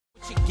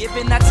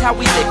Given, that's how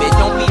we live it.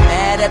 Don't be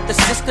mad at the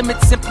system,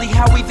 it's simply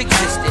how we've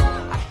existed.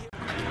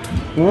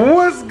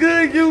 What's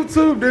good,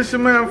 YouTube? This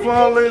your man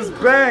Flawless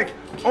back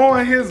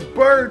on his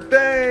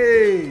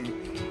birthday.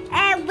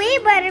 And we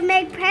better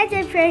make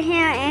present for him,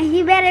 and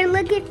he better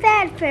look at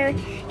fat for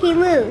he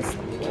lose.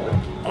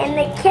 And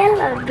the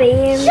killer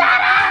being. Shut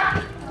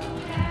up!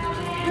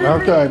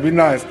 Okay, be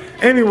nice.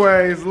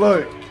 Anyways,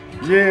 look.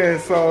 Yeah,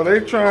 so they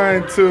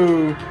trying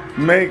to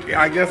make,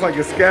 I guess, like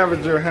a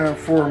scavenger hunt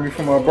for me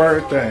for my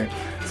birthday.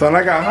 So when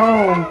I got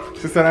home,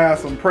 she said I had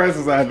some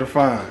presents I had to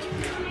find.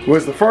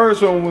 Which the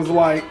first one was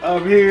like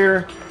up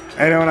here,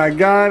 and then when I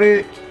got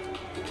it,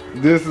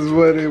 this is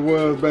what it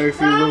was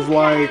basically. It was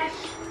like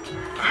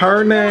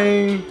her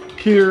name,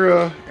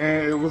 Kira,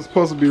 and it was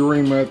supposed to be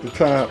Rima at the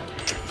top.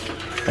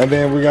 And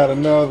then we got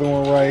another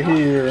one right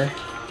here.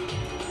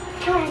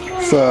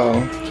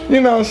 So, you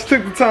know, she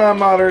took the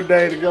time out of her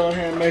day to go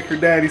ahead and make her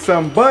daddy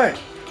something, but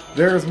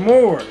there's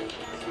more.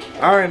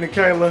 All right,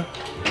 Nikayla,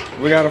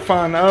 we gotta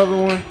find the other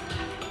one.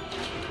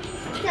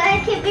 So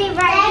it could be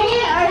right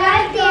here or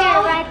right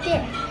there, right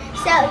there.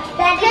 So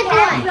pick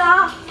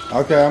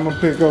one. Okay, I'm gonna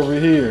pick over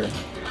here.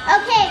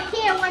 Okay,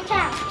 Kira, watch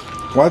out.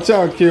 Watch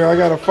out, Kira, I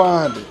gotta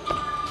find it.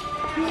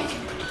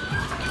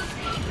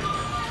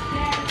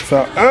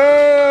 So,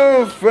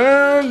 oh,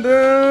 found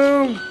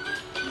them.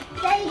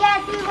 So you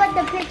gotta see what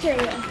the picture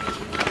is.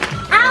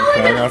 I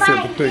Okay, I wanna see find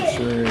what the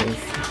picture is.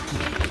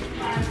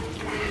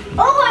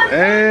 Oh,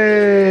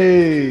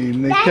 Hey,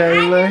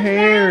 Nikayla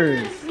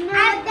Harris.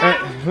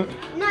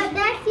 No,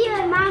 that's you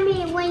and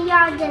mommy when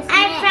y'all just met.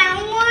 I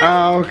found one.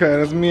 Oh, okay,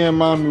 that's me and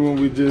mommy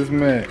when we just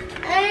met.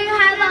 And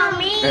how about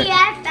me?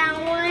 I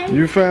found one.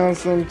 You found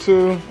some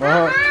too?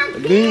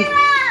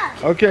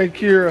 Kira. Okay,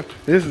 Kira,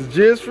 this is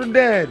just for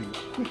daddy.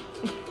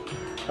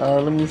 All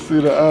right, let me see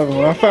the other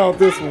one. I found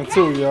this one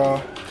too,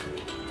 y'all.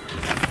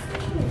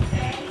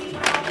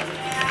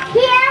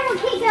 Kira will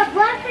kick a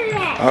butt for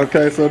that.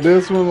 Okay, so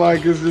this one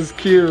like is just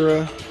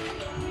Kira.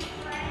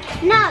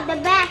 No, the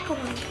back one.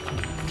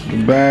 The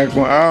back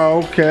one.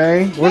 Oh,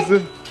 okay. What's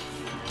it?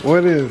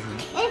 What is it?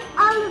 It's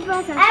all of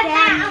us a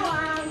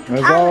family.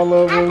 That's all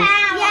of us?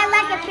 Yeah,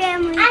 like a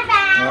family.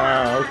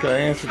 Wow,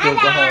 okay. And she took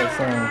the whole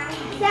song.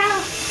 So,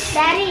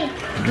 Daddy.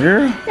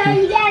 Yeah? So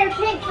you gotta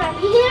pick from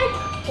here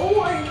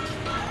or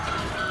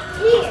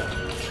here.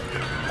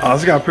 Oh,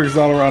 she got pictures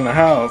all around the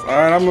house. All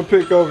right, I'm gonna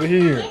pick over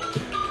here.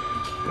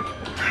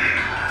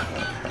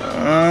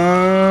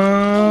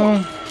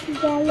 You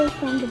gotta look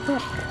from the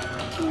book.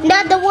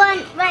 No, the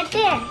one right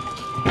there.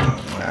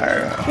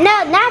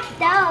 No, not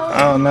those.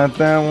 Oh, not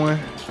that one.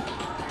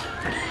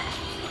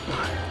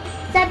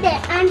 Something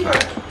under.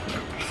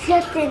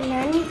 Something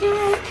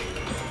under.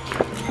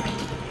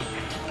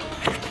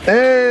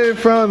 Hey,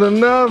 found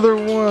another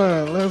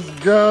one. Let's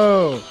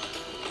go.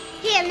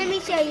 Here, let me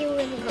show you what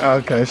it is.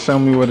 Okay, show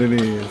me what it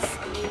is.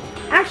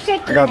 I'll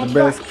shake I got the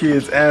best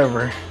kids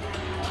ever.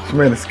 She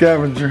made a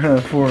scavenger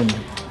hunt for me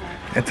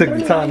and took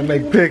the time to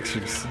make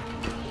pictures.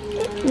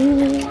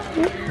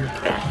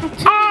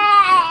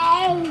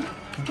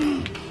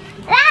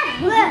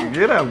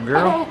 Get up,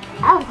 girl.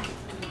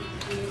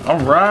 All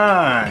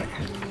right.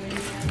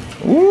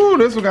 Ooh,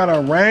 this one got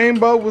a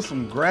rainbow with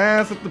some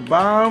grass at the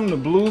bottom, the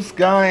blue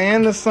sky,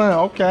 and the sun.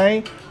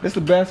 Okay, this is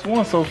the best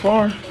one so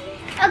far.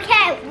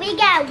 Okay, we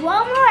got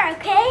one more,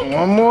 okay?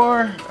 One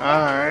more?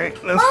 All right,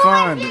 let's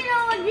find it.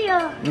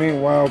 Here.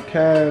 Meanwhile,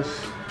 Cash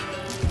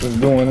is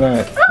doing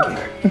that.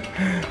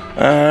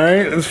 All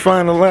right, let's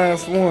find the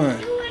last one.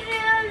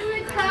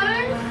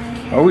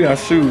 Oh, we got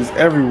shoes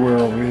everywhere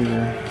over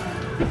here.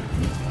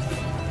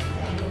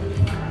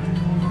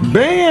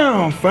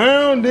 Bam!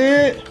 Found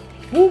it!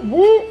 Whoop,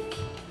 whoop!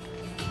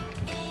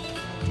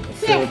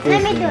 Here,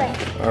 let me do it.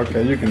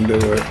 Okay, you can do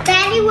it.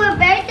 Daddy, what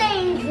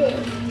birthday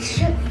is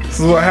it? This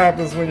is what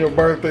happens when your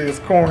birthday is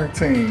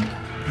quarantined.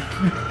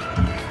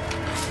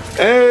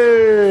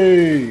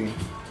 Hey!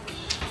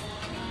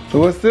 So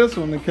what's this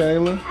one,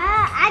 Nikayla?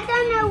 I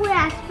don't know where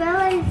I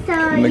spell it, so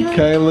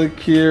Nikayla,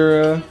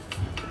 Kira.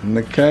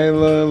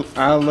 Nikayla,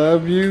 I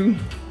love you.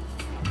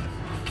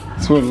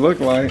 That's what it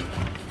looked like.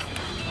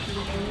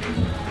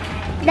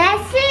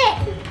 That's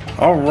it.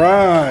 All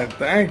right,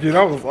 thank you.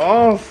 That was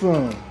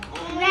awesome.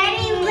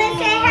 Ready? Let's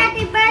say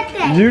happy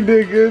birthday. You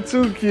did good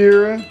too,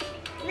 Kira.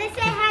 Let's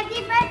say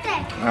happy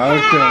birthday.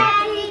 Okay.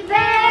 Happy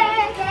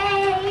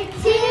birthday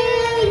to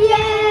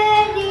you.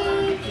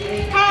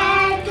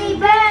 Happy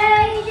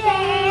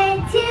birthday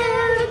to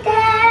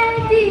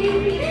Daddy.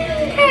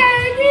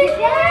 Happy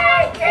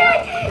birthday.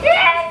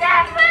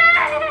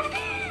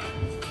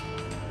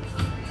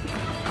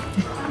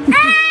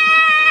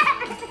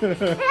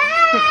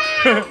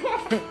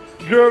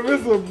 Girl, if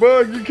it's a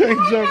bug, you can't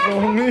jump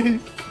on me.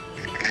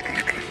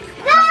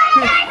 No,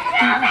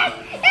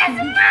 it's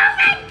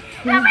moving!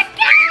 Oh my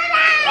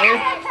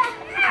God!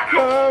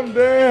 Calm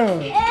down.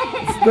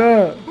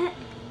 Stop.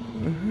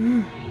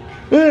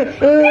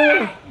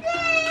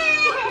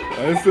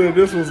 I said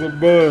this was a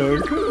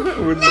bug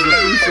with a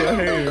piece of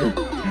hair.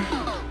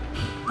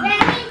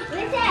 Ready?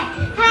 Listen.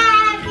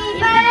 Happy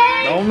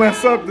birthday. Don't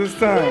mess up this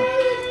time.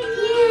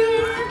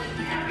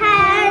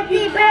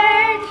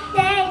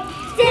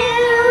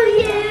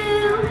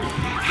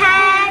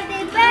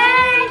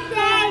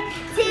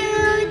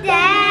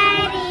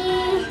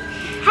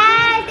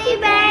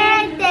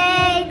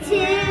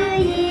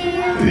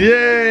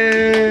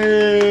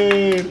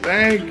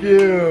 Thank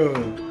you.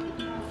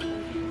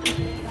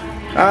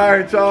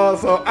 Alright, y'all,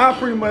 so I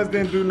pretty much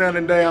didn't do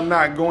nothing today. I'm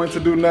not going to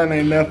do nothing,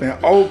 ain't nothing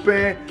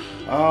open.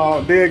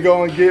 Did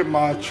go and get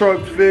my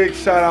truck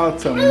fixed. Shout out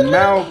to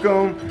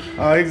Malcolm.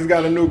 He just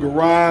got a new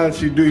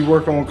garage. He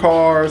work on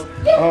cars.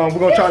 We're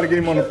gonna try to get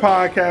him on the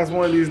podcast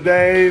one of these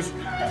days.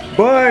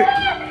 But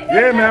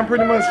yeah, man, I'm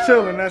pretty much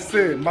chilling. That's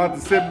it. I'm about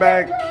to sit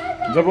back,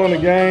 jump on the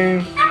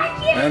game,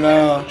 and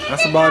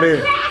that's about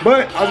it.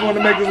 But I just wanted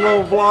to make this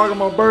little vlog on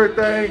my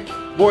birthday.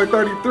 Boy,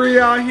 33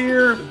 out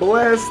here,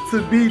 blessed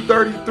to be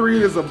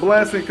 33 is a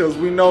blessing because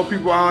we know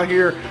people out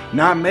here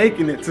not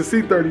making it to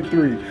see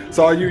 33.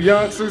 So all you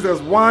youngsters that's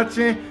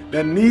watching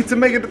that need to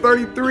make it to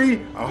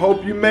 33, I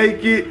hope you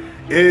make it.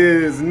 It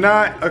is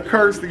not a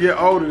curse to get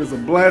older, it's a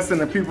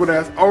blessing. And people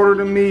that's older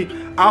than me,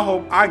 I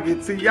hope I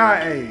get to your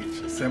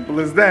age.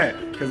 Simple as that,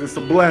 because it's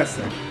a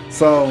blessing.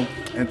 So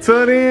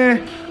until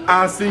then,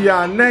 I'll see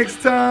y'all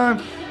next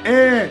time.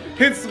 And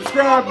hit the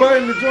subscribe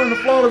button to join the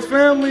Flawless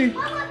family.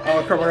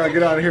 Oh crap, I gotta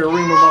get out of here.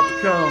 Rima about to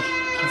come.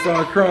 I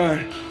started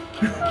crying.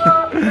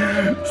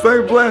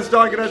 Stay blessed,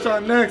 y'all. Get at y'all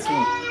next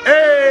one.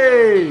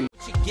 Hey!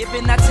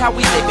 Given, that's how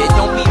we live it.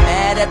 Don't be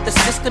mad at the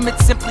system,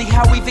 it's simply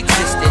how we've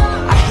existed.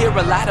 I hear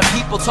a lot of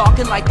people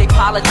talking like they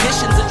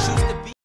politicians and choose to